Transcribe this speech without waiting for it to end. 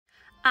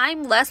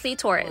I'm Leslie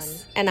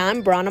Torres. And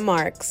I'm Brana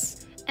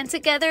Marks. And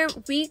together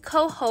we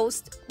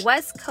co-host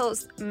West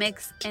Coast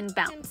Mix and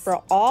Bounce.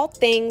 For all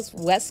things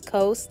West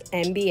Coast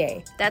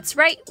NBA. That's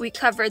right, we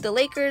cover the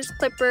Lakers,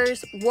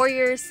 Clippers,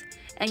 Warriors,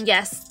 and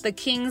yes, the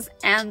Kings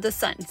and the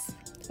Suns.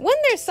 When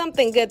there's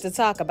something good to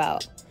talk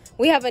about.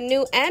 We have a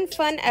new and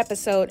fun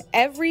episode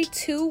every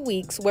 2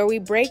 weeks where we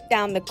break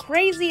down the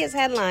craziest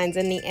headlines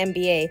in the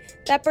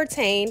NBA that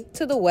pertain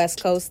to the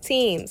West Coast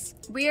teams.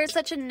 We are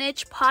such a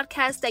niche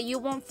podcast that you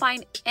won't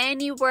find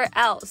anywhere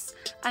else.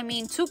 I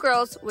mean, two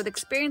girls with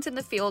experience in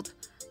the field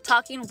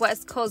talking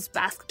West Coast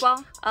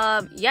basketball.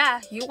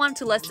 You want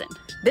to listen.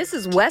 This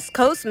is West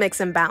Coast Mix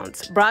and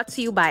Bounce, brought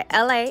to you by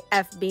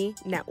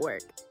LAFB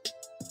Network.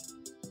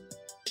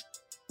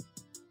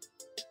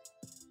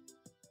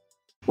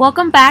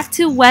 Welcome back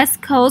to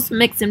West Coast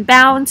Mix and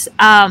Bounce.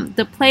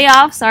 The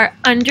playoffs are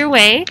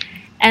underway,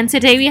 and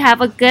today we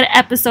have a good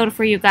episode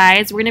for you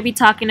guys. We're going to be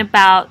talking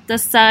about the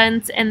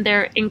Suns and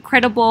their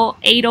incredible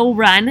 8-0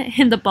 run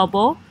in the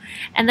bubble.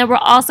 And then we're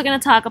also going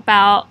to talk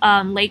about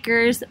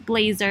Lakers,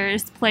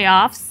 Blazers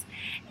playoffs.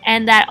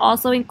 And that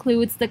also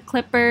includes the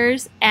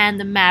Clippers and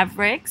the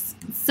Mavericks.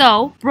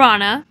 So,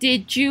 Brana,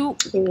 did you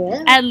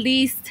at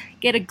least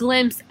get a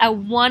glimpse at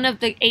one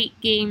of the 8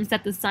 games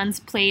that the Suns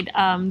played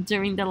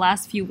during the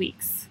last few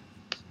weeks?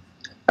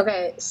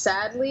 Okay,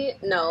 sadly,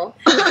 no.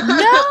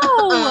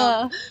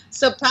 No!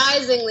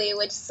 Surprisingly,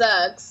 which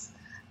sucks,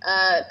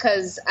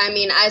 because,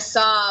 I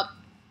saw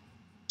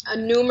a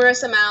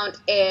numerous amount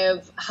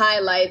of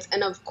highlights,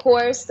 and of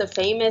course, the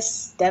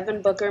famous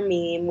Devin Booker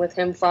meme with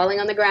him falling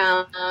on the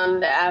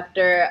ground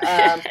after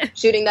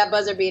shooting that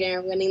buzzer beater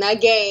and winning that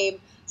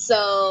game.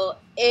 So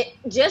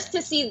just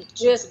to see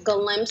just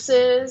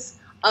glimpses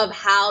of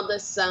how the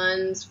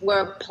Suns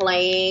were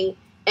playing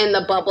in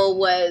the bubble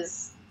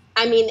was,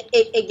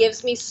 it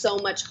gives me so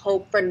much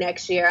hope for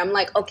next year. I'm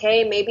like,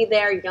 okay, maybe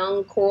their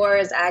young core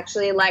is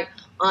actually like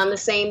on the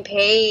same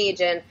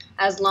page, and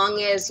as long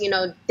as,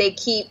 they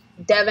keep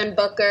Devin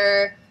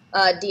Booker,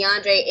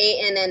 DeAndre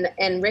Ayton,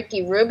 and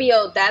Ricky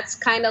Rubio, that's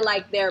kind of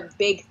like their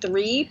big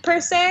three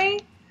per se.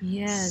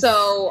 Yes.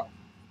 So,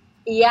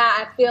 yeah,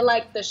 I feel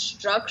like the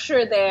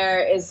structure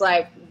there is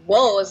like,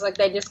 whoa, it's like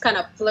they just kind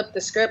of flipped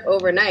the script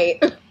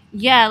overnight.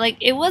 Yeah, like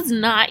it was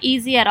not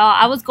easy at all.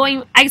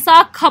 I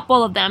saw a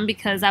couple of them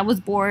because I was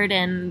bored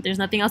and there's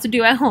nothing else to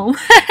do at home.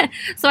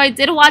 So I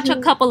did watch a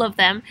couple of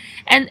them,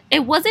 and it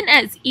wasn't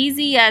as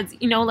easy as,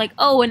 an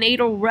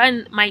 8-0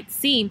 run might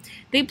seem.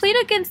 They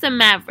played against the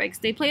Mavericks.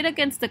 They played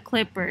against the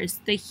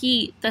Clippers, the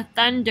Heat, the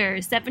Thunder,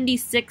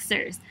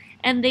 76ers,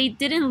 and they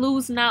didn't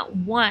lose not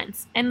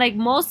once. And like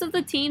most of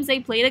the teams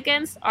they played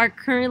against are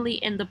currently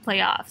in the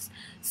playoffs.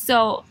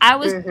 So I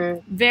was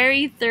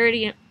very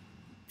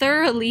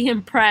thoroughly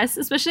impressed,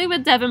 especially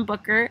with Devin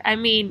Booker.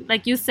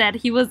 Like you said,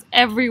 he was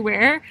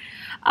everywhere.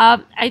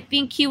 I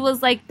think he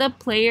was like the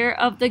player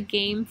of the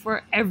game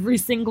for every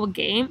single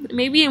game.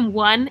 Maybe in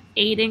one,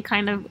 Aiden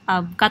kind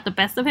of got the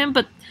best of him,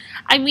 but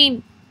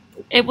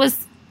it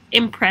was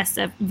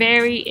impressive,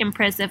 very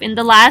impressive. In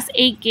the last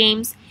 8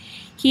 games,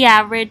 he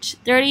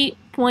averaged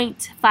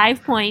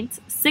 30.5 points,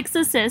 6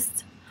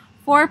 assists,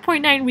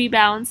 4.9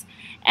 rebounds,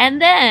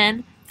 and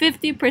then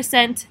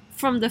 50%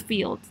 from the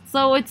field.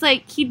 So it's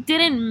like he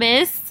didn't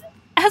miss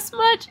as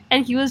much,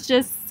 and he was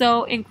just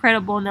so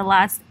incredible in the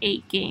last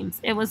 8 games.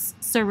 It was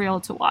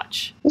surreal to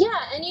watch. Yeah,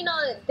 and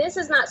this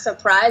is not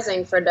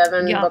surprising for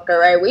Devin Booker,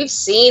 right? We've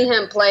seen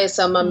him play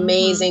some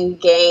amazing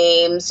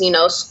games,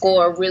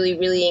 score really,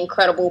 really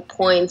incredible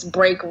points,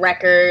 break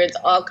records,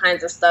 all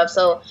kinds of stuff.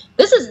 So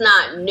this is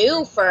not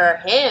new for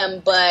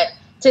him, but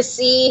to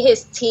see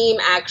his team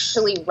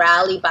actually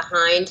rally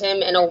behind him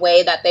in a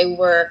way that they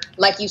were,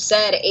 like you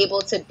said,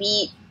 able to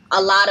beat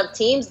a lot of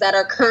teams that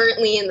are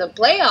currently in the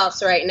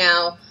playoffs right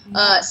now.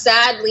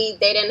 Sadly,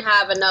 they didn't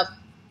have enough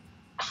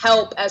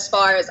help as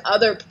far as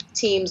other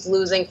teams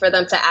losing for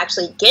them to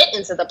actually get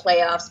into the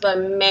playoffs. But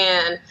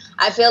man,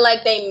 I feel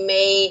like they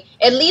may,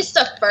 at least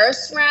the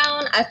first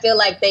round, I feel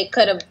like they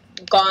could have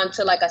gone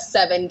to like a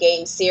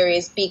 7-game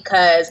series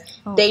because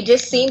they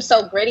just seem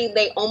so gritty.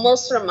 They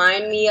almost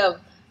remind me of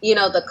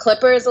the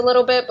Clippers a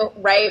little bit, but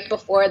right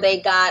before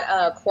they got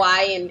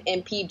Kawhi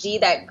and PG,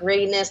 that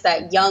grittiness,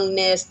 that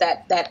youngness,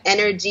 that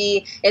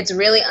energy, it's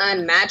really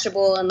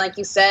unmatchable. And like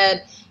you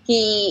said,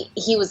 he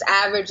was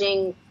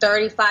averaging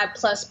 35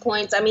 plus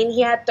points.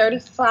 He had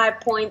 35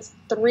 points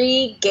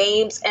 3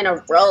 games in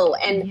a row,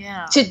 and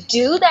to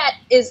do that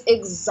is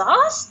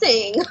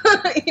exhausting.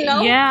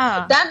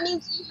 That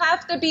means you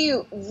have to be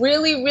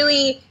really,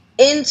 really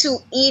into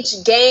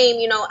each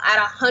game,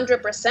 at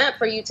 100%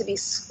 for you to be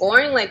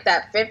scoring like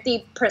that,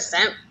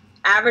 50%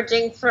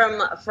 averaging from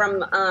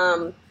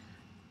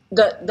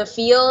the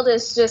field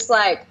is just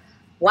like,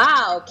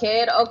 wow,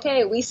 kid,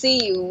 okay, we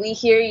see you, we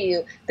hear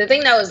you. The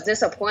thing that was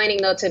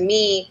disappointing, though, to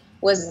me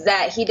was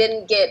that he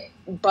didn't get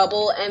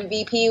bubble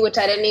MVP, which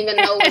I didn't even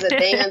know was a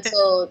thing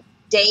until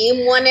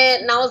Dame won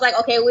it, and I was like,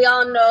 okay, we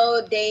all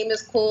know Dame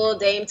is cool,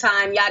 Dame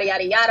time, yada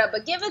yada yada.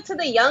 But give it to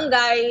the young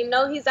guy. You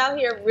know, he's out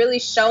here really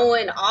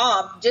showing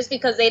off. Just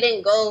because they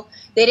didn't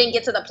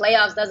get to the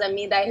playoffs doesn't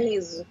mean that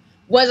he's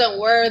wasn't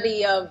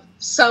worthy of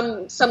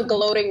some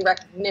gloating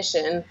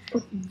recognition.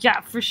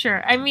 Yeah, for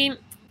sure. I mean,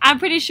 I'm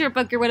pretty sure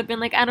Booker would have been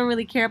like, I don't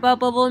really care about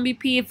bubble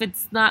MVP if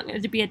it's not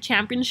going to be a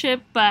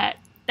championship, but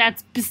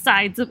that's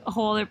besides a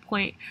whole other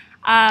point.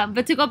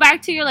 But to go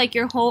back to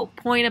your whole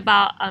point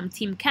about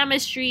team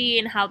chemistry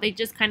and how they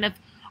just kind of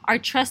are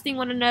trusting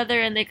one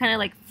another and they kind of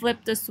like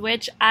flip the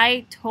switch,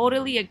 I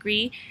totally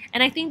agree.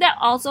 And I think that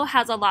also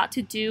has a lot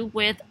to do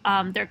with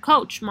their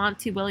coach,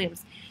 Monty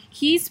Williams.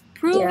 He's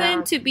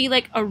proven to be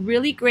like a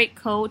really great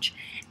coach,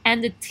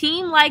 and the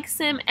team likes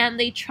him and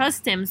they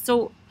trust him.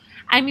 So,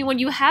 I mean, when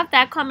you have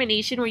that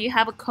combination where you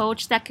have a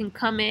coach that can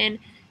come in,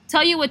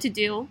 tell you what to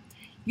do,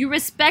 you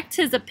respect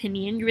his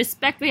opinion, you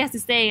respect what he has to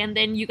say, and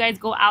then you guys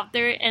go out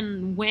there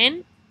and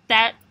win,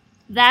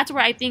 that's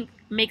where I think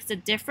makes a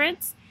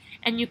difference.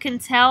 And you can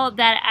tell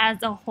that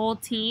as a whole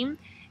team,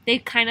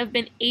 they've kind of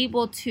been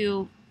able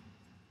to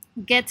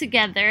get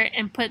together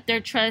and put their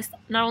trust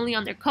not only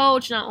on their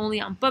coach, not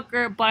only on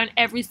Booker, but on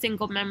every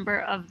single member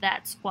of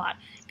that squad.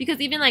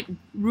 Because even like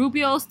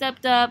Rubio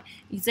stepped up,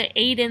 you said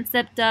Aiden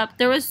stepped up.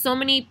 There was so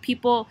many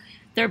people,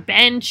 their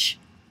bench.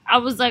 I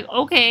was like,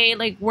 okay,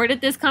 like where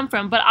did this come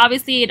from? But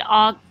obviously it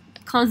all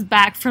comes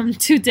back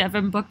to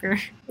Devin Booker.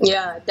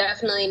 Yeah,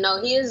 definitely. No,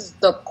 he is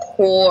the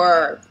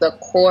core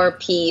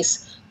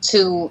piece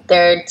to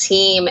their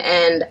team.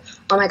 And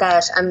oh my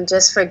gosh, I'm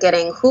just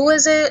forgetting. Who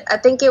is it? I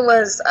think it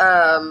was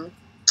one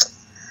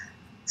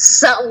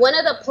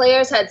of the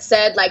players had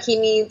said like he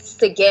needs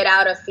to get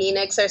out of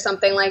Phoenix or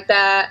something like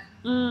that.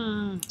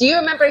 Do you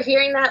remember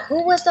hearing that?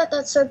 Who was that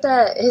said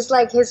that?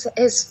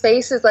 His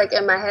face is like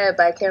in my head,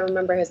 but I can't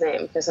remember his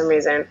name for some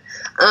reason.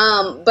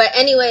 But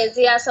anyways,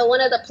 yeah, so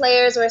one of the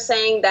players were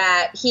saying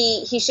that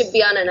he should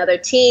be on another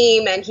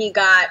team, and he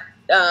got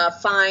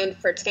fined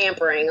for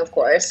tampering, of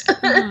course.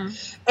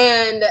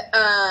 And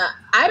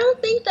I don't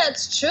think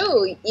that's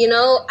true. You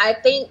know, I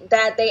think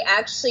that they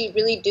actually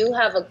really do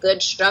have a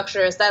good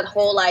structure. It's that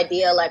whole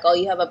idea like, oh,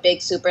 you have a big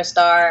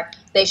superstar,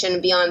 they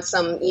shouldn't be on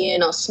some,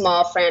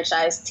 small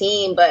franchise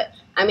team. But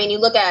I mean, you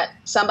look at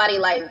somebody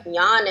like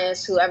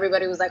Giannis, who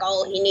everybody was like,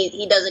 oh,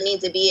 he doesn't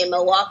need to be in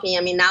Milwaukee.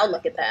 I mean, now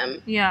look at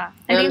them. Yeah.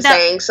 You know what I'm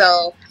saying?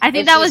 So I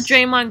think that was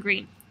Draymond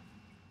Green.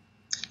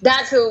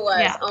 That's who it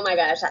was. Yeah. Oh my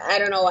gosh. I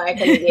don't know why I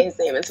couldn't get his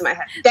name into my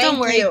head. Don't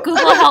worry.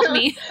 Google help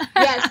me.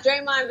 Yes,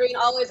 Draymond Green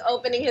always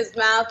opening his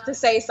mouth to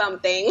say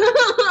something.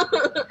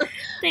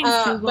 Thanks,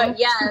 Google. But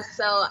yeah,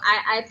 so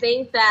I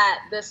think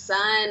that the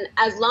Sun,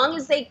 as long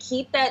as they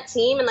keep that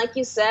team, and like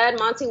you said,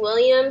 Monty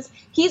Williams,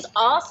 he's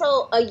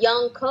also a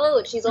young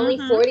coach. He's only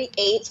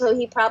 48, so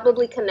he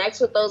probably connects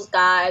with those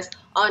guys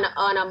on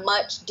a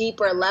much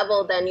deeper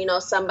level than,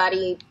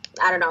 somebody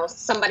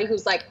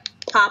who's like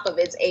top of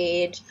his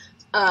age.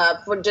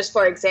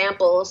 For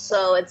example,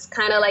 so it's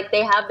kind of like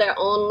they have their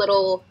own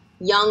little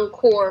young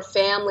core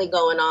family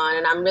going on,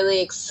 and I'm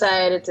really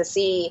excited to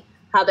see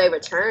how they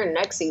return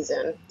next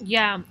season.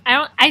 Yeah,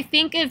 I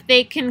think if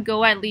they can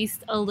go at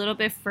least a little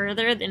bit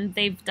further than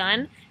they've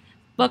done,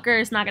 Booker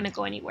is not going to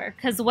go anywhere,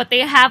 because what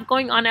they have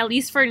going on, at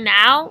least for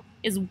now,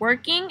 is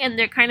working, and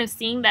they're kind of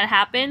seeing that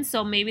happen.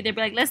 So maybe they'll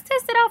be like, let's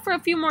test it out for a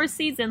few more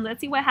seasons.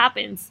 Let's see what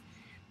happens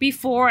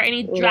before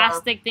any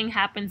drastic thing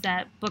happens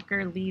that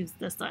Booker leaves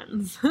the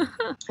Suns.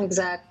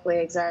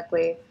 Exactly.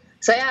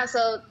 So yeah,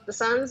 so the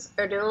Suns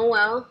are doing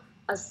well.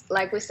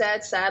 Like we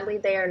said, sadly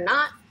they are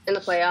not in the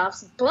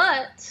playoffs,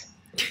 but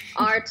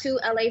our two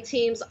LA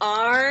teams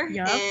are.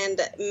 Yep. And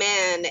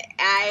man,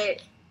 I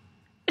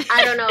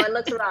don't know. It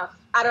looks rough.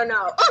 I don't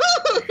know.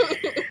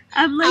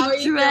 I'm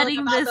like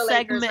dreading this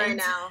segment right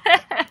now.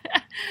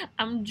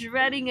 I'm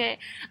dreading it.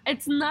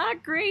 It's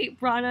not great,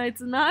 Brana.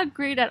 It's not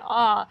great at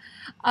all.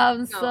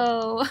 No.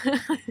 So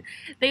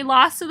they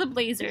lost to the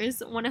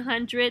Blazers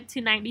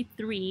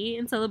 100-93,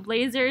 and so the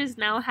Blazers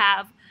now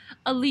have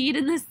a lead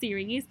in the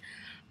series.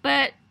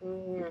 But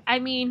I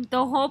mean,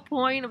 the whole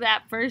point of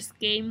that first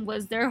game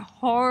was their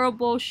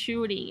horrible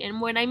shooting, and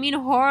when I mean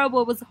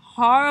horrible, it was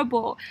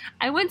horrible.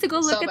 I went to go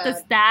look at the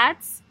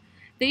stats.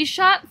 They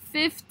shot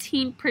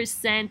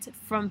 15%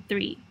 from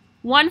 3.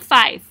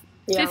 15.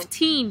 Yeah.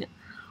 15.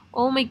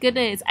 Oh my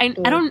goodness. I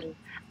don't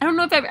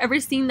know if I've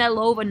ever seen that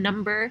low of a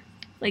number,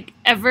 like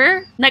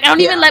ever. Like I don't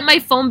even let my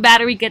phone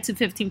battery get to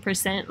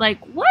 15%. Like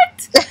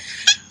what?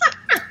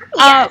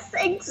 Yes,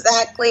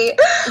 exactly.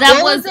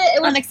 That was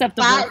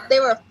unacceptable. They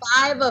were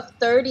 5 of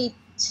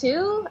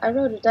 32. I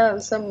wrote it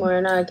down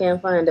somewhere now I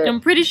can't find it. I'm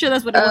pretty sure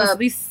that's what it was.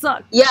 We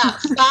suck. Yeah,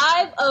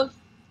 5 of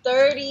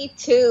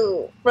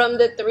 32 from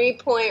the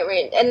 3-point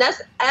range, and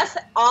that's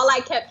all I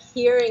kept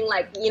hearing.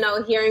 Like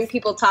hearing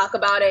people talk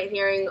about it,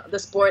 hearing the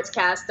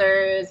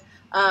sportscasters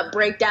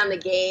break down the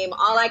game.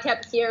 All I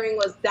kept hearing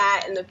was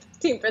that, and the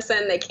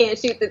 15% they can't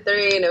shoot the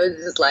 3, and it was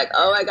just like,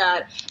 oh my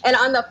god. And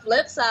on the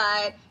flip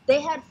side, they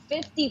had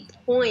 50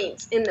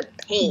 points in the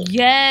paint.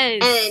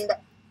 Yes. And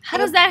How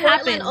does that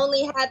happen? Portland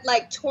only had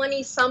like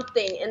 20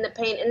 something in the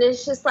paint, and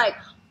it's just like,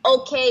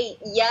 okay,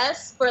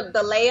 yes, for the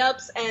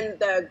layups and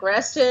the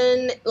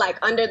aggression, like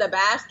under the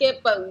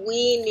basket, but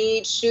we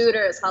need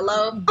shooters.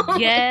 Hello?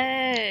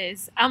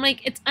 Yes. I'm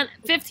like,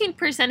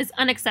 15% is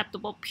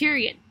unacceptable,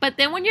 period. But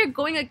then when you're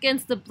going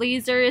against the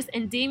Blazers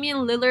and Damian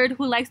Lillard,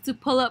 who likes to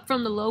pull up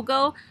from the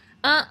logo,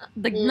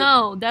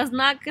 no, that's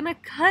not gonna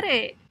cut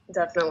it.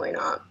 Definitely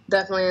not.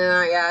 Definitely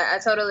not. Yeah, I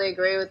totally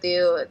agree with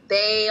you.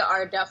 They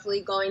are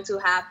definitely going to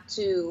have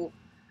to.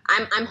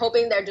 I'm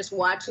hoping they're just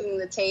watching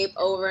the tape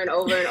over and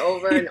over and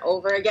over and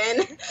over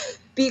again,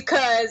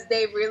 because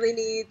they really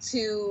need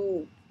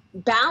to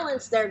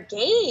balance their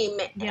game.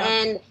 Yeah.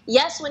 And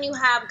yes, when you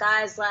have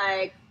guys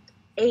like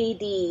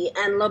AD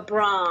and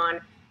LeBron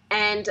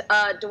and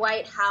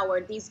Dwight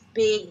Howard, these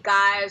big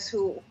guys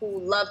who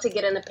love to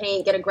get in the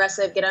paint, get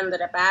aggressive, get under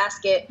the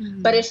basket,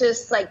 but it's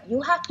just like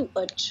you have to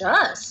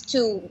adjust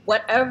to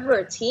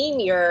whatever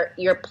team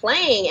you're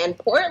playing. And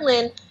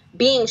Portland,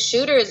 being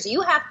shooters,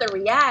 you have to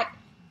react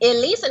at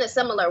least in a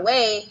similar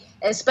way,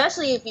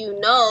 especially if you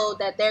know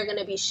that they're going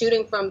to be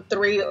shooting from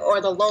three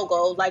or the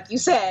logo, like you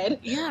said.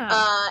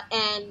 Yeah.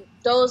 And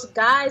those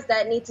guys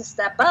that need to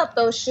step up,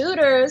 those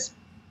shooters,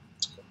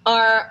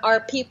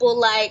 are people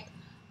like,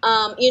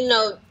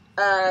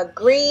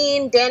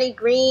 Green, Danny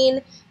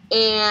Green,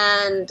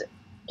 and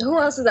who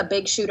else is a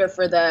big shooter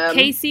for them?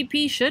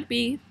 KCP should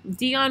be.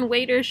 Dion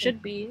Waiters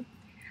should be.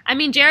 I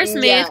mean, J.R.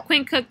 Smith,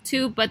 Quinn Cook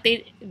too, but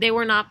they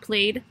were not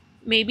played.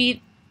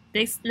 Maybe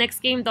this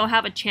next game they'll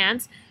have a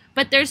chance,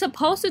 but they're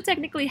supposed to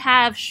technically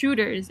have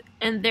shooters,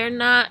 and they're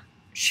not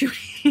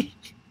shooting.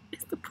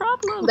 It's the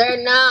problem.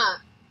 They're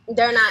not. And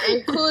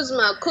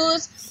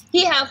Kuz,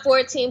 he had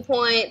 14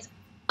 points,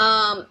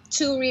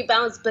 2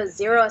 rebounds, but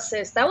 0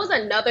 assists. That was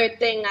another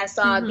thing I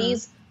saw.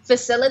 These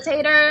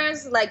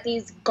facilitators, like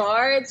these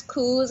guards,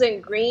 Kuz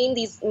and Green,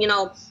 these,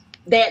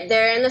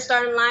 they're in the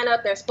starting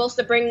lineup. They're supposed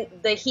to bring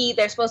the heat.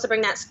 They're supposed to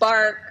bring that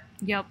spark.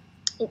 Yep.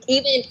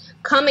 Even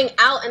coming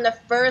out in the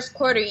first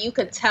quarter, you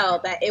could tell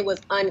that it was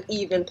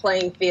uneven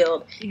playing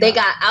field. Yeah. They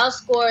got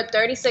outscored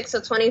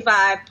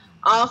 36-25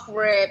 off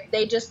rip.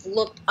 They just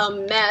looked a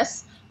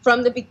mess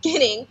from the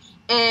beginning.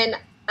 And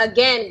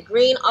again,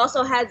 Green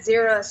also had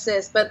 0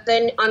 assists. But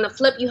then on the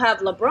flip, you have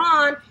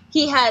LeBron.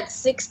 He had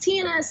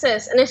 16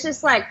 assists. And it's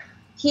just like,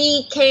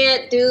 he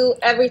can't do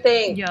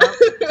everything. Yeah.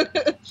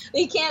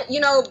 He can't,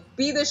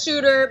 be the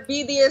shooter,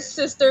 be the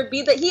assister,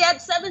 he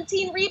had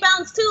 17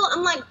 rebounds too.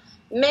 I'm like,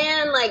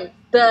 man, like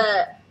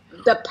the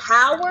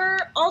power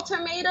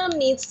ultimatum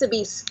needs to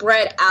be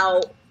spread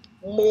out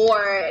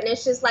more, and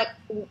it's just like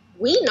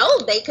we know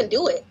they can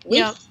do it.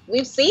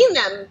 We've seen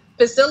them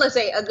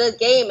facilitate a good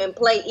game and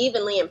play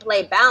evenly and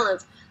play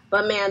balanced,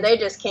 but man, they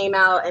just came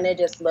out and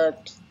it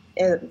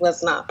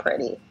was not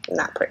pretty.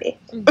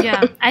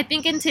 Yeah, I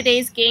think in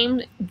today's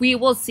game we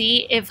will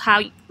see if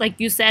how, like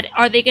you said,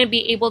 are they going to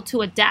be able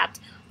to adapt?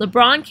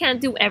 LeBron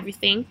can't do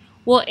everything.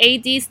 Will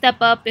AD step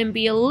up and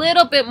be a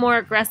little bit more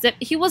aggressive?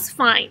 He was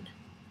fine.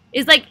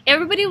 It's like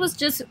everybody was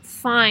just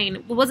fine.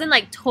 It wasn't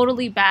like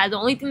totally bad. The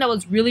only thing that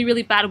was really,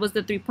 really bad was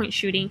the 3-point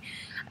shooting.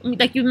 I mean,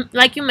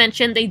 like you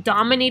mentioned, they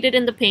dominated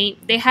in the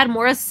paint. They had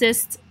more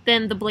assists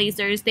than the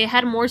Blazers. They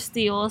had more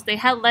steals. They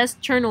had less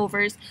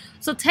turnovers.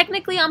 So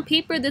technically on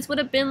paper, this would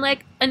have been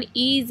like an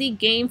easy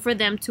game for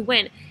them to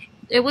win.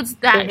 It was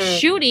that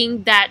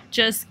shooting that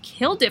just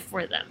killed it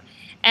for them.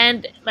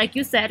 And like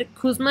you said,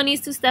 Kuzma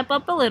needs to step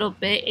up a little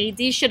bit.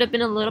 AD should have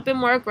been a little bit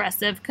more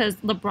aggressive because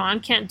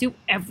LeBron can't do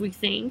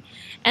everything.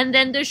 And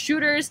then the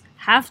shooters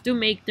have to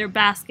make their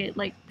basket.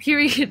 Like,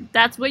 period.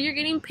 That's what you're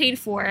getting paid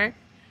for.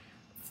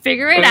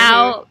 Figure it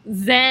out.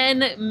 Then,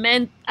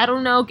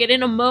 get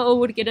in a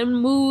mode, get in a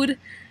mood.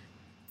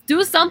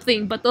 Do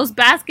something. But those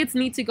baskets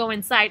need to go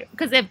inside.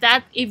 Because if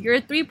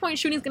your 3-point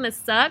shooting is going to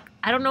suck,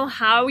 I don't know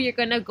how you're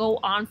going to go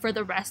on for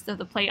the rest of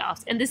the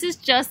playoffs. And this is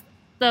just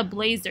the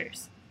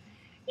Blazers.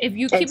 If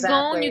you keep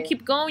going, you're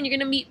going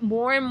to meet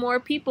more and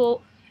more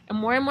people and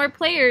more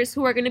players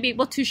who are going to be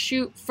able to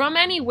shoot from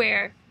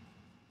anywhere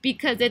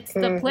because it's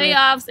the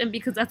playoffs and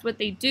because that's what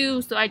they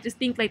do. So I just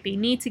think like they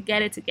need to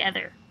get it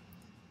together.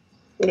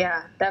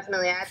 Yeah,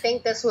 definitely. I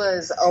think this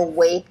was a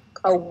wake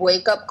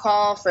up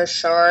call for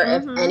sure,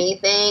 if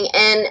anything.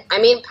 And I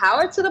mean,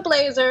 power to the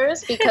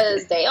Blazers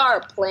because they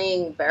are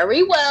playing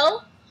very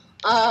well.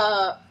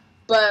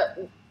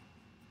 But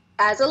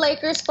as a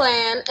Lakers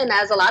fan, and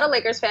as a lot of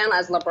Lakers fans,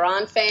 as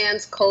LeBron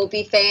fans,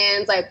 Kobe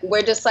fans, like,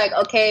 we're just like,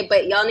 okay,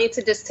 but y'all need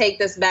to just take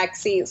this back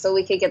seat so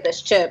we can get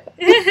this chip.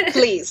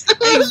 Please.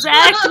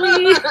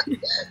 Exactly.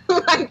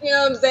 Like, you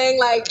know what I'm saying?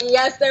 Like,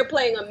 yes, they're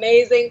playing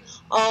amazing.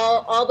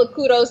 All the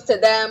kudos to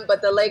them,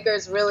 but the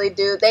Lakers really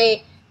do.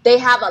 They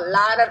have a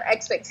lot of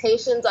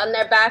expectations on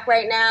their back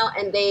right now,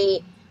 and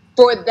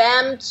for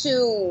them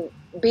to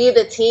be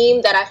the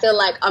team that I feel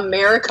like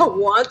America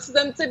wants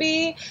them to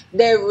be,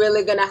 they're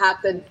really going to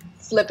have to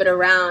flip it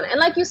around. And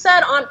like you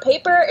said, on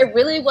paper, it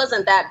really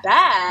wasn't that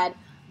bad,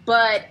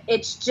 but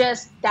it's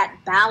just that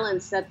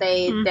balance that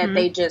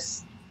they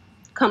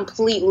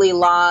completely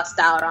lost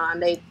out on.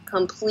 They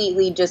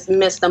completely just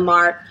missed the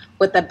mark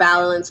with the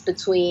balance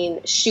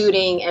between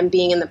shooting and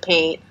being in the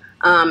paint,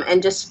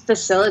 and just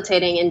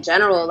facilitating in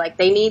general. Like,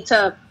 they need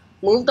to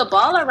move the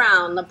ball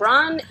around.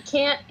 LeBron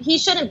he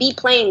shouldn't be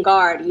playing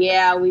guard.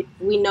 Yeah,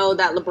 we know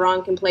that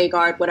LeBron can play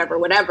guard, whatever.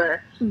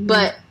 Mm-hmm.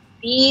 But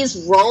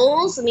these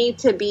roles need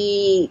to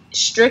be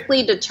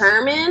strictly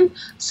determined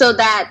so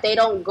that they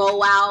don't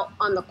go out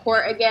on the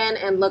court again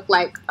and look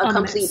like a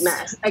complete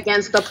mess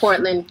against the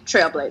Portland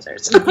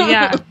Trailblazers.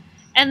 Yeah.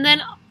 And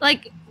then,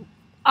 like,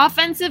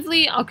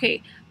 offensively,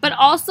 okay. But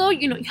also,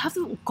 you have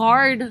to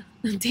guard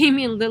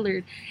Damian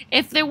Lillard.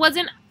 If it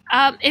wasn't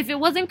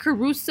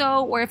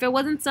Caruso, or if it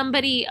wasn't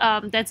somebody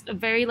that's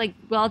very, like,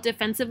 well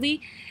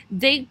defensively,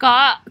 they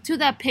got to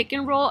that pick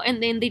and roll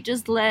and then they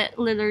just let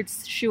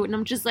Lillard shoot. And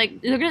I'm just like,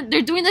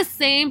 they're doing the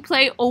same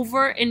play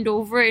over and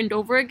over and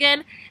over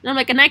again. And I'm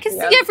like, and I can see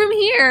it from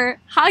here.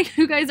 How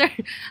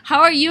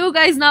are you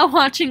guys not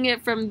watching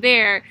it from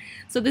there?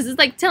 So this is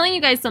like telling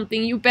you guys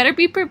something. You better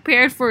be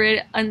prepared for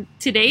it on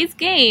today's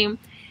game.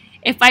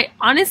 I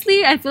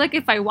feel like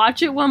if I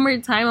watch it one more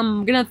time,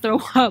 I'm gonna throw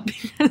up.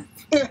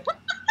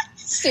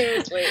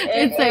 Seriously,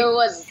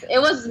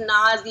 it was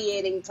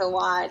nauseating to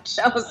watch.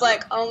 I was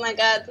like, oh my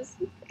god, this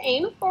is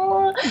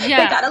painful.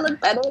 Yeah. They gotta look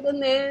better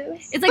than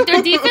this. It's like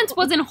their defense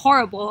wasn't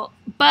horrible,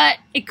 but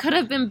it could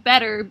have been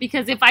better,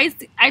 because if I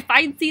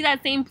see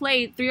that same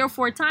play 3 or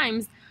 4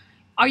 times,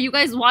 are you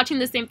guys watching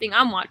the same thing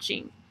I'm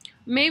watching?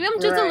 Maybe I'm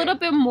just a little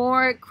bit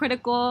more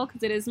critical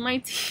because it is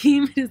my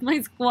team, it is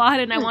my squad,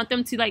 and I want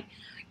them to, like,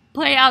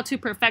 play out to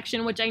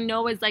perfection, which I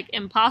know is, like,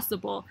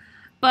 impossible.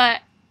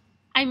 But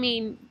I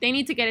mean, they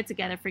need to get it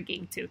together for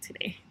game 2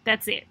 today.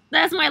 That's it.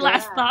 That's my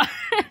last thought.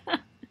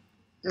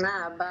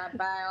 But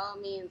by all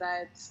means,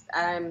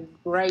 I'm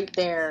right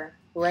there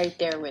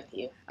with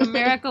you.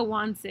 America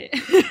wants it.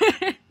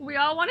 We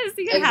all want to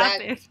see it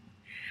happen.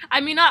 I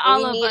mean, not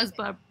all of us,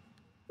 but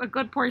a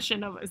good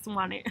portion of us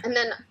want it. And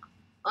then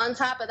on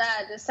top of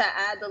that, just to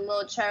add the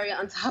little cherry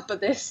on top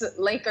of this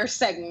Lakers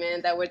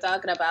segment that we're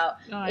talking about,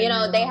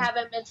 they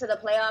haven't been to the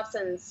playoffs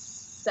in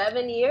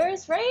 7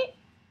 years, right?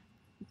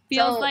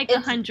 Feels like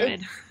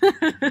 100.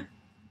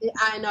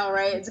 I know,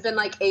 right? It's been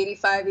like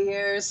 85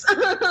 years since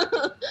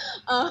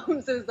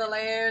the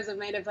Lakers have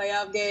made a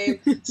playoff game.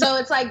 So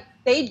it's like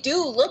they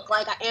do look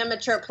like an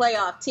amateur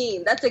playoff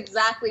team. That's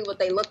exactly what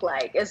they look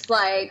like. It's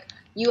like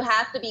you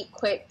have to be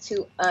quick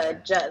to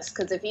adjust,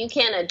 because if you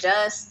can't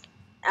adjust,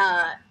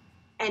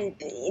 and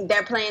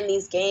they're playing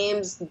these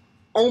games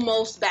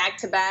almost back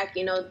to back,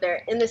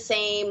 they're in the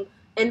same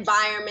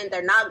environment,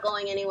 they're not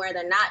going anywhere,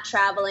 they're not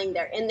traveling,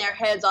 they're in their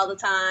heads all the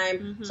time.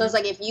 Mm-hmm. So it's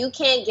like, if you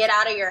can't get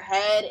out of your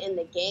head in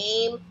the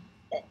game,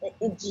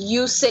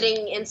 you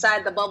sitting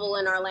inside the bubble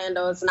in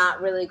Orlando is not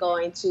really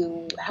going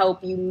to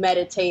help you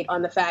meditate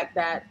on the fact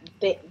that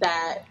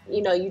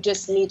you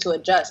just need to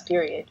adjust,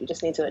 period. You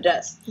just need to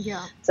adjust.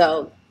 Yeah.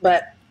 So,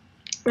 but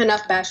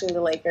enough bashing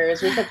the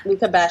Lakers. We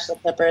could bash the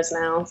Clippers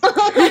now.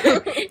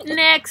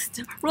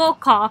 Next. Roll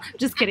call.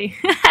 Just kidding.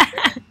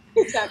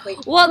 Exactly.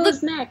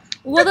 Who's next?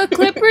 Well, the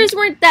Clippers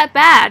weren't that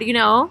bad,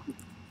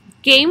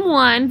 Game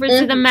 1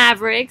 versus the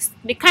Mavericks.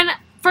 They kind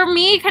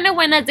of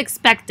went as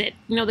expected.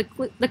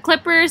 The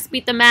Clippers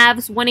beat the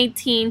Mavs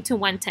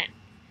 118-110.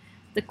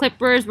 The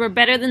Clippers were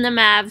better than the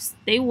Mavs.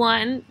 They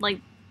won, like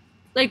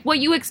what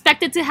you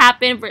expected to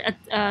happen for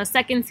a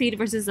second seed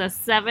versus a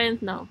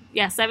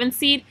seventh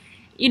seed.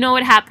 You know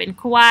what happened.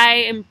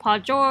 Kawhi and Paul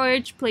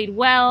George played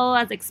well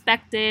as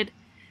expected.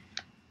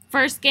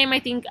 First game, I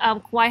think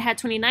Kawhi had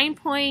 29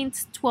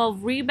 points,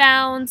 12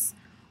 rebounds.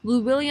 Lou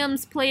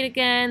Williams played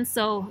again,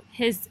 so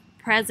his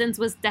presence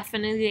was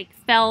definitely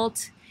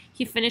felt.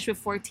 He finished with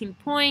 14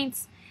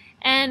 points.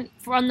 And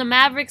from the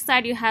Mavericks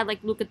side, you had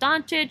Luka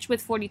Doncic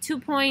with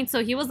 42 points.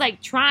 So he was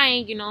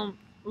trying,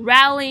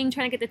 rallying,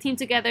 trying to get the team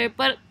together.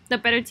 But the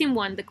better team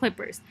won, the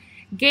Clippers.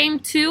 Game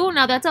 2,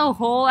 now that's a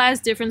whole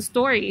ass different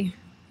story.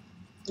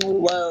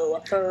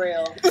 Whoa, for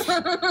real.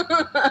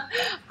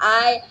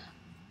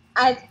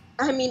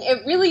 I mean,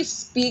 it really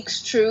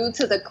speaks true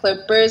to the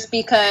Clippers,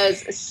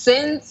 because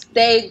since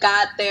they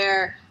got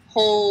their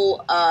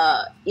whole,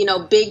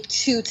 big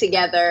two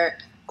together,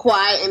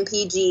 Kawhi and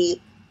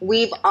PG,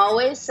 we've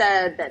always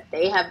said that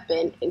they have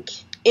been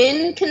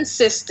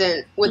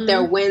inconsistent with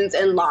their wins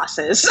and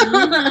losses.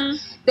 Mm-hmm.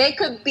 They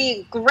could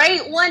be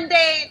great one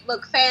day,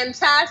 look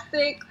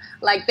fantastic,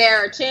 like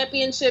they're a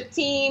championship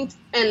team,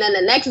 and then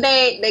the next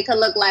day they could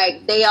look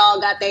like they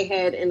all got their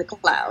head in the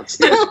clouds.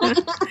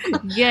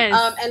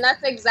 Yes. And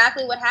that's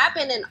exactly what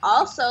happened. And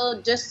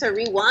also, just to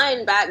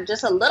rewind back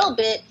just a little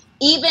bit,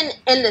 even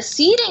in the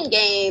seeding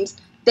games,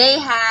 they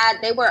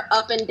were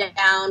up and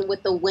down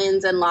with the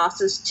wins and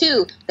losses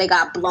too. They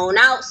got blown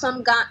out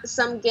some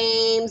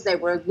games. They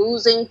were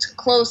losing to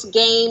close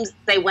games.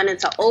 They went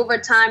into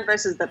overtime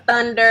versus the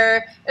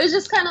Thunder. It was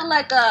just kind of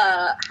like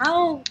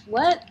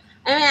what?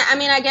 I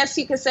mean, I guess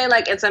you could say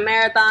it's a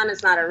marathon.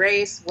 It's not a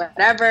race,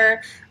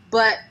 whatever.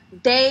 But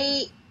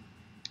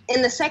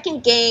in the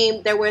second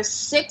game, there were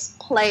 6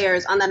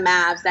 players on the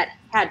Mavs that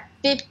had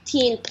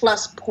 15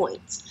 plus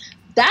points.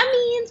 that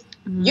means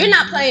you're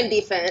not playing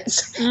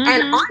defense.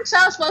 And aren't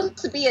y'all supposed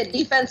to be a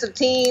defensive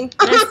team?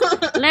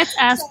 Let's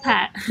ask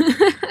Pat.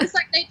 It's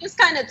like they just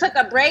kind of took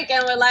a break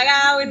and were like,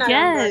 we're not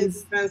going to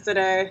play defense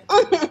today.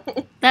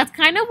 That's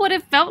kind of what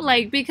it felt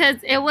like, because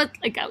it was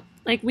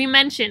like we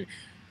mentioned,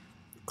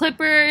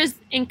 Clippers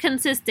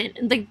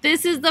inconsistent. Like,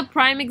 this is the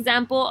prime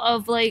example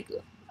of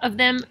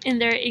them in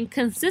their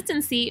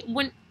inconsistency,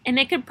 and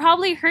it could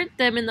probably hurt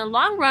them in the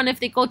long run if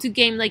they go to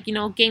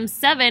game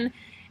 7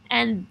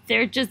 and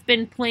they're just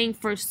been playing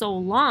for so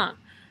long.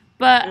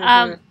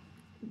 But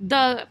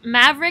the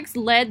Mavericks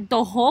led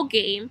the whole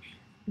game,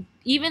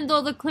 even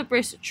though the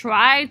Clippers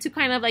tried to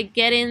kind of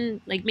get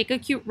in, make a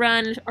cute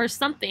run or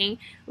something.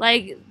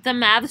 The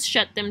Mavs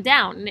shut them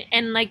down.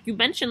 And like you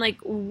mentioned,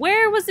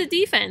 where was the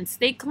defense?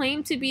 They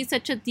claim to be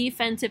such a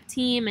defensive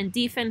team and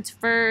defense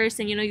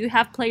first. And, you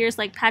have players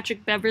like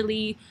Patrick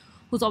Beverley,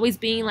 who's always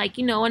being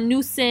a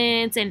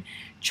nuisance and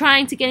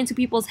trying to get into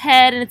people's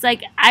head. And it's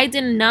I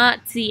did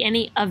not see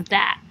any of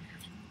that.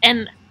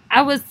 And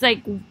I was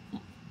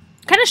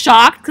kind of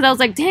shocked, because I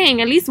was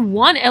dang, at least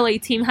one LA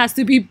team has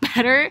to be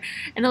better.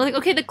 And I was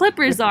okay, the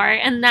Clippers are.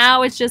 And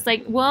now it's just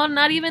well,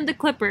 not even the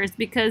Clippers,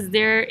 because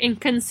their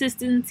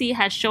inconsistency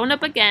has shown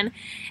up again.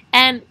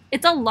 And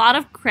it's a lot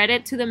of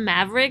credit to the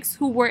Mavericks,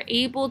 who were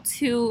able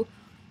to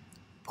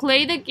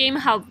play the game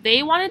how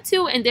they wanted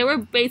to, and they were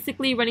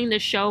basically running the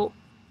show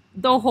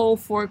the whole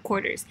 4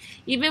 quarters.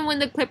 Even when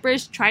the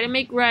Clippers try to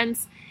make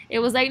runs, it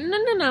was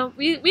no,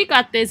 we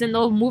got this, and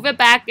they'll move it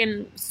back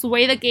and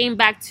sway the game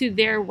back to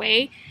their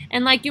way.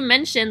 And like you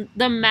mentioned,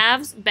 the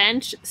Mavs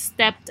bench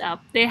stepped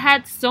up. They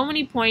had so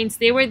many points.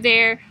 They were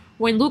there.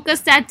 When Luka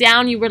sat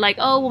down, you were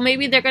oh, well,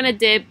 maybe they're going to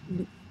dip.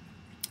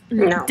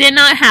 No. Did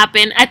not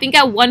happen. I think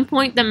at one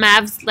point the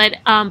Mavs led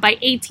by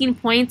 18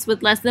 points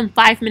with less than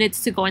 5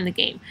 minutes to go in the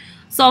game.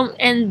 So,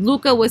 and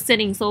Luka was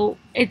sitting. So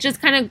it just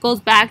kind of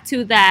goes back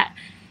to that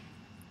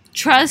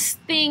trust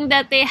thing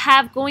that they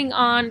have going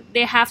on.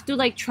 They have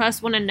to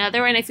trust one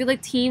another, and I feel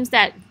teams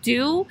that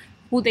do,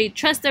 who they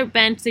trust their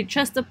bench, they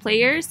trust the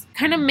players,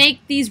 kind of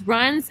make these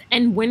runs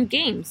and win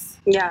games.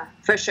 Yeah,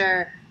 for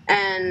sure.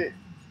 And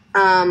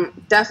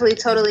definitely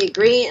totally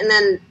agree. And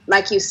then,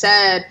 like you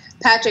said,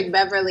 Patrick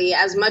Beverley,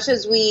 as much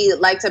as we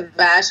like to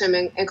bash him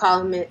and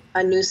call him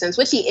a nuisance,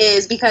 which he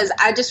is, because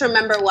I just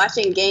remember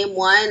watching game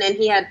 1 and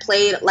he had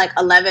played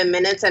 11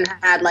 minutes and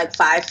had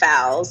 5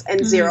 fouls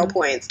and 0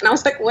 points. And I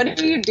was what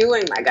are you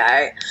doing, my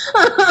guy?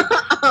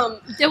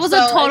 It was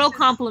a total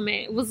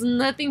compliment. It was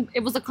nothing.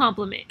 It was a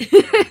compliment.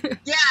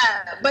 Yeah,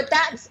 but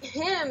that's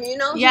him, He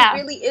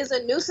really is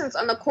a nuisance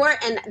on the court,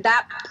 and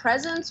that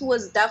presence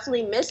was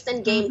definitely missed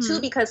in game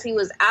 2 because he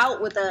was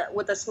out with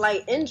a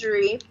slight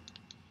injury.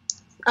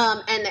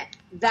 And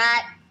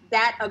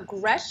that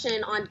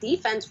aggression on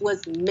defense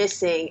was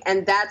missing.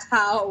 And that's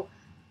how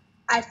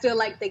I feel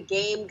the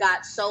game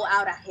got so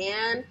out of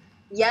hand.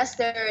 Yes,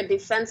 they're a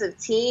defensive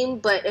team,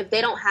 but if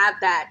they don't have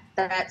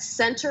that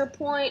center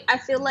point, I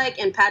feel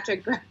in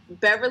Patrick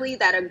Beverley,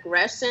 that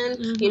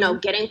aggression,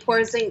 getting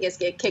Porzingis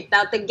get kicked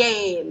out the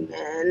game,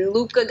 and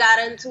Luka got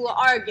into an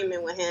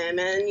argument with him,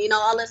 and,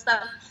 all this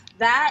stuff,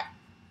 that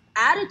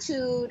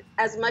attitude,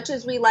 as much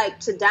as we like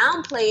to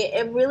downplay it,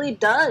 it really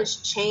does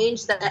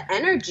change the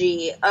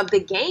energy of the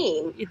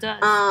game. It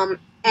does.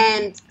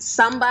 And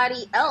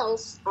somebody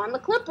else on the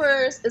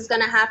Clippers is going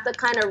to have to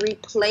kind of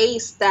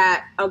replace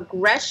that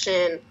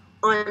aggression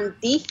on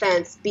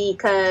defense,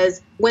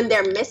 because when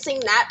they're missing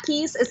that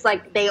piece, it's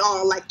they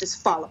all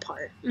just fall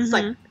apart. It's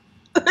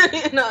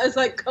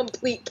it's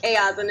complete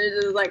chaos, and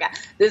it's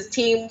just this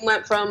team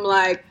went from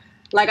like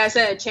I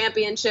said,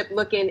 championship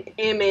looking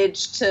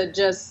image to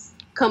just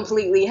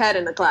completely head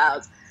in the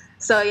clouds.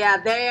 So yeah,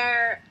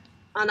 they're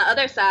on the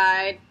other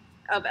side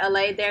of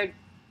LA.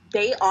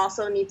 They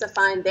also need to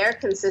find their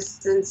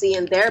consistency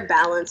and their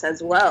balance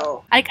as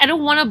well. I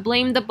don't want to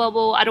blame the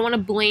bubble. I don't want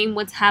to blame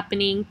what's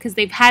happening, because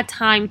they've had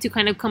time to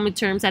kind of come to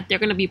terms that they're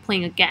going to be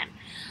playing again.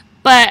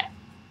 But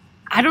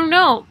I don't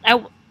know.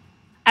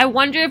 I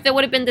wonder if they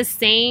would have been the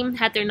same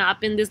had there not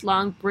been this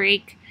long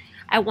break.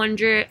 I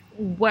wonder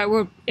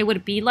what it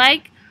would be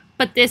like.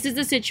 But this is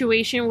the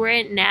situation we're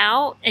in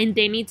now, and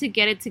they need to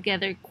get it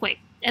together quick.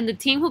 And the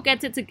team who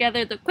gets it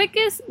together the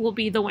quickest will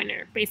be the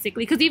winner,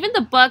 basically. Because even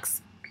the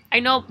Bucks, I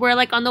know we're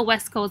on the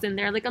West Coast and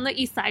they're on the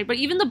East Side, but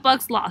even the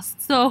Bucks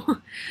lost. So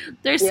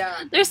there's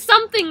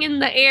something in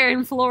the air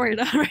in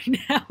Florida right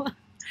now.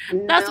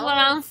 That's what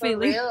I'm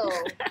feeling. Real.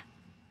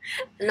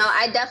 No,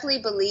 I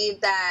definitely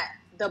believe that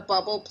the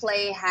bubble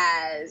play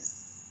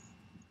has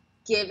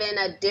given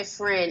a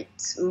different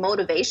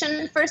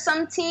motivation for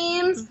some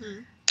teams.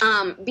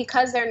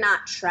 Because they're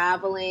not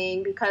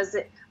traveling, because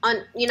on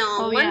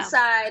one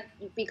side,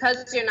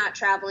 because you're not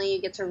traveling, you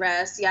get to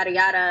rest, yada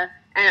yada,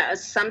 and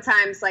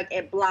sometimes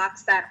it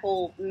blocks that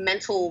whole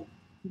mental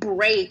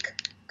break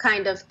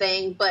kind of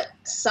thing. But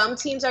some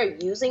teams are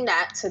using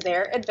that to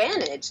their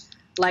advantage.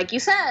 Like you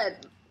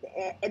said,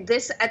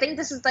 I think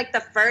this is like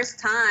the first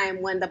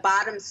time when the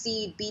bottom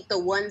seed beat the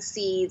 1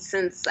 seed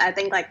since I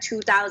think like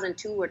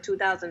 2002 or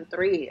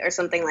 2003 or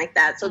something like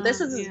that. So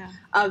this is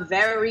a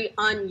very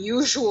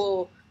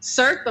unusual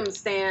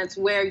circumstance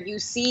where you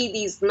see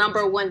these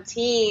number 1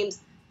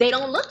 teams, they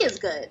don't look as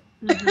good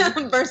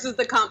versus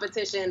the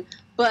competition.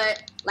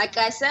 But like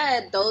I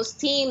said, those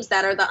teams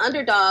that are the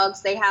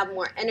underdogs, they have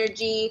more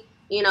energy.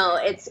 You know,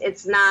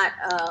 it's not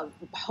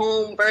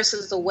home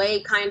versus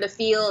away kind of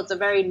feel. It's a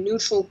very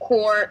neutral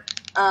court.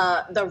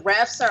 The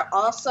refs are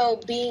also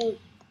being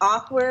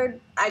awkward,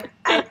 I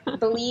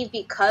believe,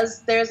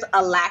 because there's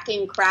a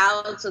lacking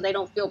crowd, so they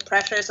don't feel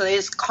pressure, so they're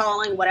just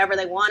calling whatever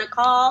they want to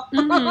call,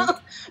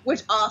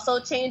 which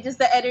also changes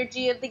the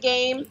energy of the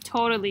game.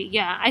 Totally,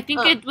 yeah. I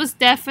think it was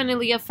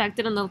definitely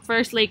affected in the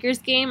first Lakers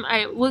game.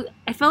 I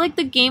felt like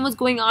the game was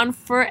going on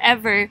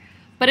forever,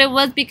 but it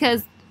was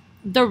because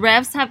the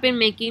refs have been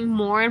making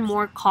more and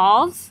more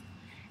calls.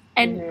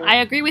 And I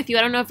agree with you.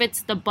 I don't know if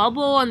it's the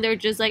bubble and they're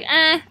just like,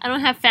 I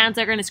don't have fans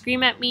that are going to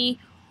scream at me.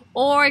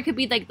 Or it could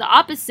be like the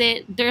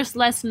opposite. There's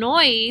less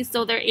noise,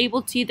 so they're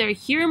able to either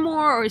hear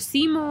more or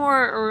see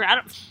more. Or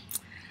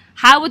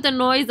how would the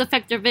noise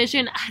affect their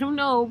vision? I don't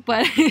know,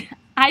 but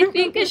I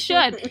think it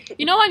should.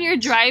 You know, when you're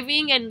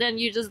driving and then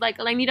you just like,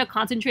 I need to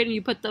concentrate, and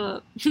you put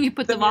the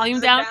volume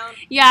down.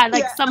 Yeah,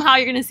 like somehow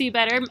you're gonna see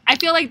better. I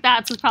feel like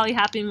that's what's probably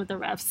happening with the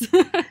refs.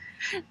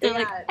 They're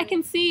like, I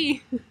can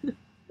see.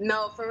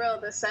 No, for real,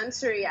 the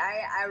sensory.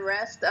 I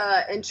refed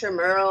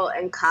intramural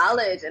in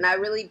college, and I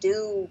really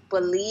do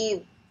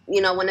believe, you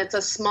know, when it's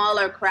a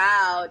smaller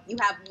crowd, you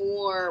have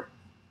more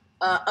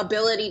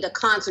ability to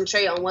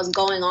concentrate on what's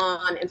going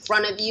on in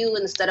front of you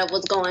instead of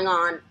what's going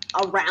on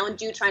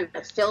around you, trying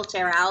to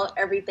filter out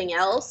everything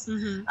else.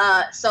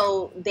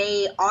 So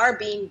they are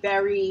being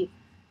very,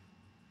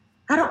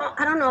 I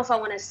don't know if I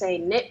want to say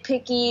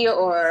nitpicky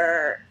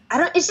or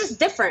it's just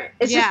different.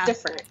 It's just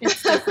different.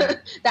 It's different.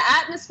 The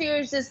atmosphere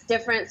is just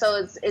different.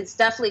 So it's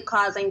definitely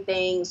causing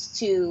things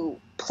to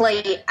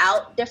play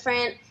out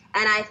different.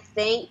 And I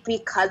think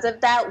because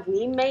of that,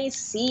 we may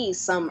see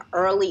some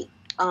early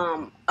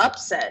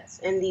upsets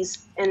in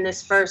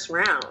this first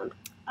round.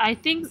 I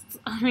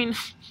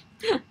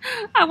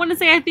want to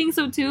say I think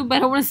so too, but I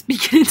don't want to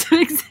speak it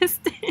into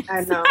existence.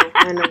 I know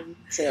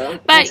too.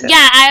 But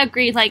yeah, I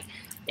agree. Like,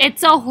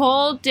 it's a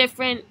whole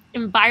different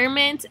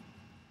environment,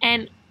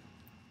 and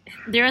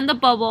they're in the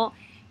bubble.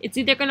 It's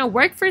either going to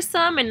work for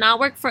some and not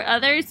work for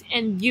others,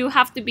 and you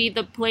have to be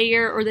the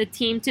player or the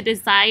team to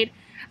decide,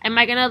 am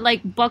I going to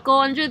like buckle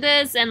under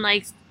this and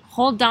like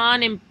hold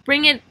on and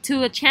bring it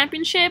to a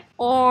championship,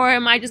 or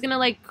am I just going to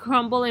like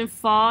crumble and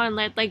fall and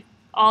let like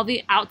all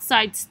the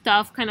outside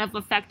stuff kind of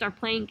affect our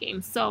playing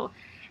game? So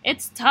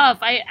it's tough.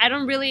 I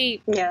don't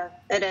really. Yeah,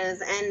 it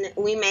is. And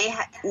we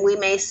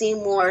may see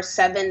more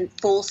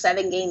full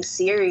 7-game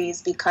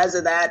series because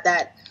of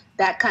that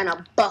kind of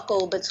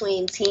buckle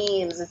between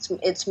teams.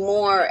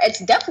 It's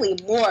definitely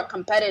more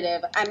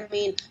competitive. I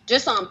mean,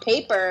 just on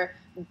paper,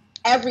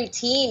 every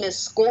team is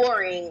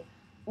scoring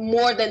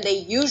more than they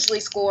usually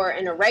score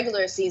in a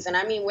regular season.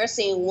 I mean, we're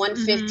seeing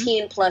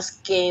 115 plus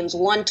games,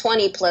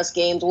 120 plus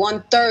games,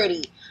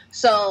 130.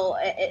 So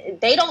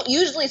they don't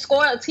usually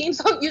score. Teams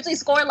don't usually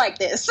score like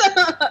this.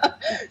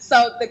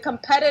 So the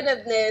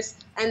competitiveness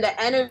and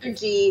the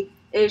energy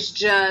is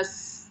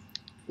just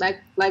like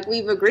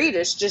we've agreed.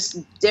 It's just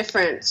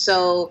different.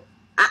 So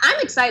I'm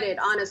excited,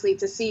 honestly,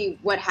 to see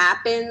what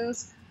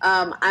happens.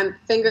 I'm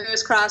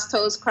fingers crossed,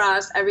 toes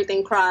crossed,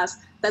 everything crossed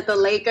that the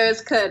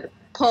Lakers could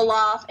pull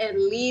off, at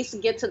least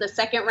get to the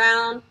second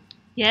round.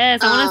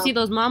 Yes, I want to see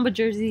those Mamba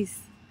jerseys.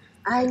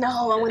 I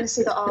know. I want to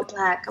see the all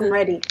black. I'm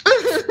ready.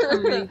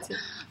 I'm ready too.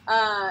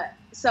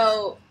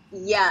 So,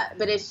 yeah,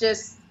 but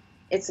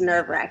it's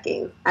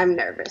nerve-wracking. I'm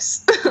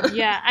nervous.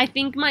 Yeah, I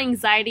think my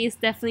anxiety is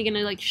definitely going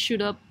to like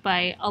shoot up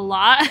by a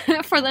lot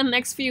for the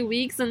next few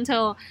weeks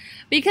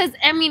because,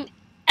 I mean,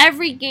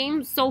 every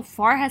game so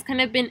far has kind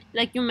of been,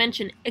 like you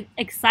mentioned,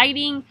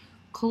 exciting,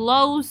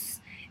 close.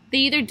 They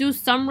either do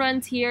some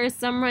runs here,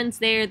 some runs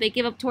there. They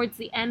give up towards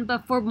the end,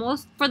 but for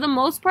the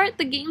most part,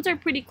 the games are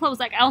pretty close.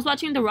 Like, I was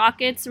watching the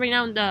Rockets right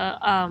now in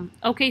the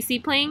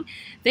OKC playing.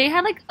 They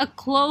had like a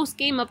close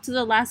game up to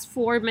the last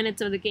 4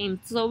 minutes of the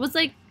game, so it was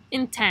like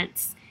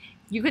intense.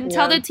 You can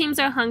tell the teams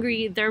are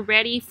hungry. They're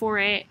ready for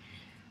it.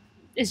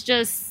 It's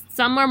just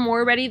some are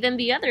more ready than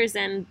the others,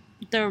 and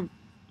the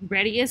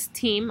readiest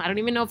team, I don't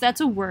even know if that's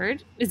a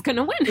word, is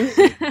gonna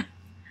win.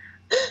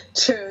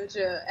 True.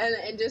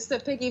 And just to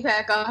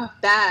piggyback off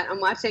that, I'm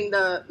watching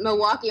the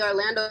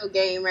Milwaukee-Orlando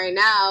game right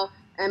now,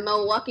 and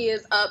Milwaukee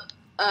is up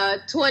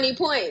 20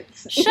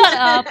 points. Shut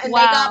up. And wow.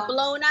 They got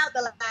blown out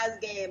the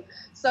last game.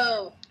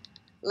 So,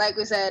 like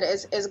we said,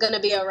 it's going to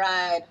be a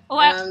ride. Oh,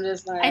 I'm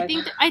just like,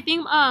 I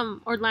think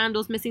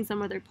Orlando's missing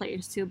some of their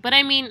players too. But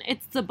I mean,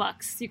 it's the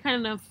Bucks. You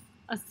kind of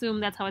assume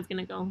that's how it's going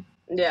to go.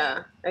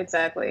 Yeah,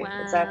 exactly.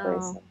 Wow.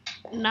 Exactly.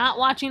 Not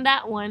watching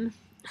that one.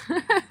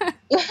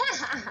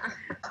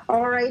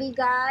 Alrighty,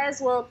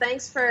 guys. Well,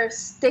 thanks for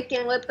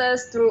sticking with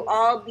us through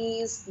all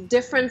these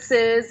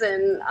differences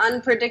and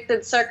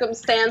unpredicted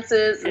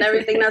circumstances and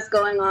everything that's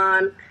going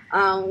on.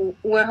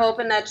 We're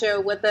hoping that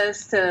you're with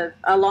us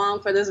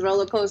along for this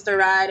roller coaster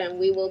ride, and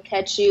we will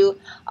catch you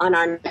on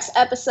our next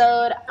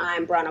episode.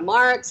 I'm Brana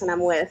Marks, and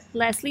I'm with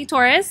Leslie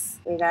Torres.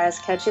 You guys,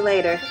 catch you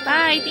later.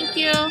 Bye. Thank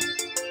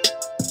you.